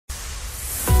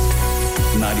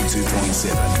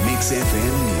92.7 Mix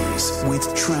FM News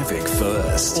with traffic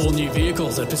first. All new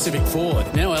vehicles at Pacific Ford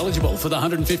now eligible for the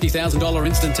 $150,000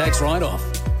 instant tax write-off.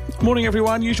 Morning,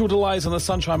 everyone. Usual delays on the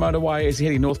Sunshine Motorway as you're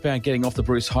heading northbound, getting off the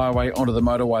Bruce Highway onto the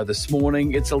motorway this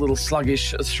morning. It's a little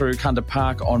sluggish through Kunda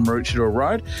Park on Maroochydore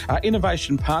Road.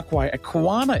 Innovation Parkway at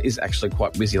Kawana is actually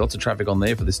quite busy. Lots of traffic on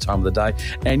there for this time of the day.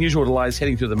 And usual delays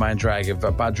heading through the main drag of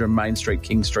Budrum, Main Street,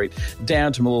 King Street,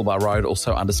 down to Mooloolaba Road,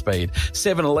 also under speed.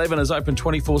 7-Eleven is open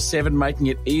 24/7, making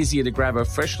it easier to grab a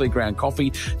freshly ground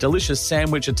coffee, delicious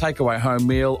sandwich, a takeaway home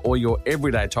meal, or your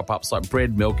everyday top-ups like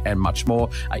bread, milk and much more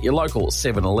at your local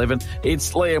 7-Eleven.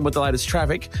 It's Liam with the latest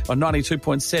traffic on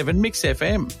 92.7 Mix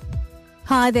FM.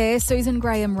 Hi there, Susan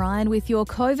Graham-Ryan with your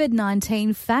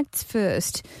COVID-19 facts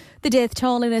first. The death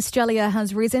toll in Australia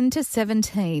has risen to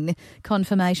 17.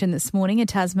 Confirmation this morning, a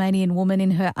Tasmanian woman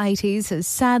in her 80s has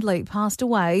sadly passed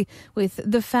away, with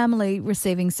the family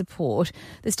receiving support.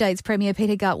 The state's Premier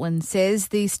Peter Gutwein says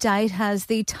the state has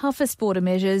the toughest border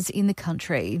measures in the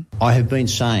country. I have been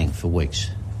saying for weeks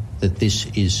that this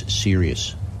is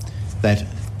serious, that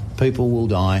people will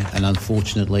die, and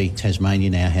unfortunately Tasmania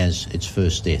now has its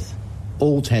first death.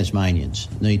 All Tasmanians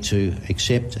need to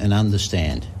accept and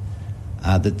understand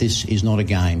that this is not a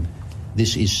game,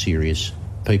 this is serious.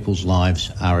 People's lives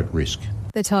are at risk.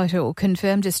 The total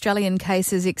confirmed Australian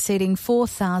cases exceeding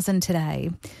 4,000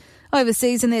 today.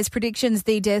 Overseas, and there's predictions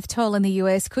the death toll in the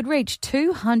US could reach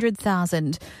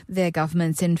 200,000. Their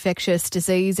government's infectious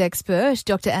disease expert,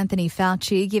 Dr. Anthony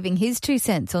Fauci, giving his 2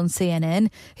 cents on CNN.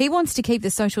 He wants to keep the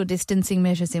social distancing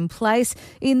measures in place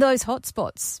in those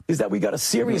hotspots. Is that we got a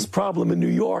serious problem in New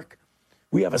York.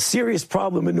 We have a serious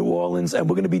problem in New Orleans, and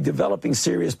we're going to be developing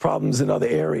serious problems in other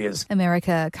areas.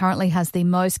 America currently has the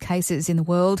most cases in the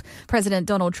world. President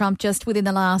Donald Trump just within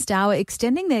the last hour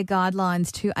extending their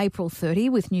guidelines to April 30,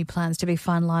 with new plans to be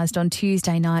finalised on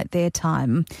Tuesday night their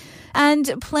time.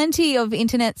 And plenty of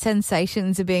internet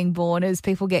sensations are being born as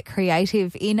people get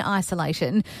creative in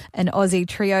isolation. An Aussie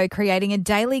trio creating a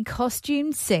daily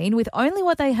costume scene with only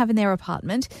what they have in their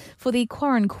apartment for the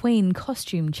Quarren Queen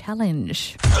Costume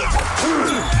Challenge.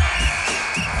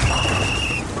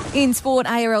 In sport,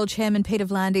 ARL Chairman Peter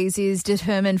V'landys is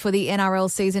determined for the NRL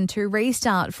season to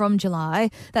restart from July.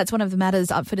 That's one of the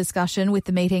matters up for discussion, with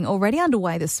the meeting already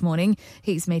underway this morning.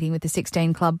 He's meeting with the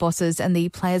 16 club bosses and the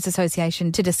Players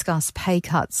Association to discuss pay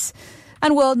cuts.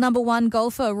 And world number one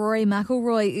golfer Rory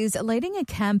McIlroy is leading a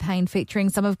campaign featuring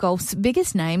some of golf's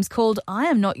biggest names called I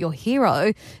Am Not Your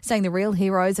Hero, saying the real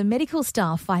hero is a medical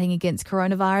staff fighting against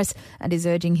coronavirus, and is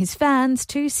urging his fans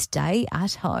to stay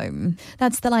at home.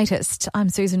 That's the latest. I'm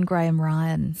Susan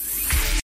Graham-Ryan.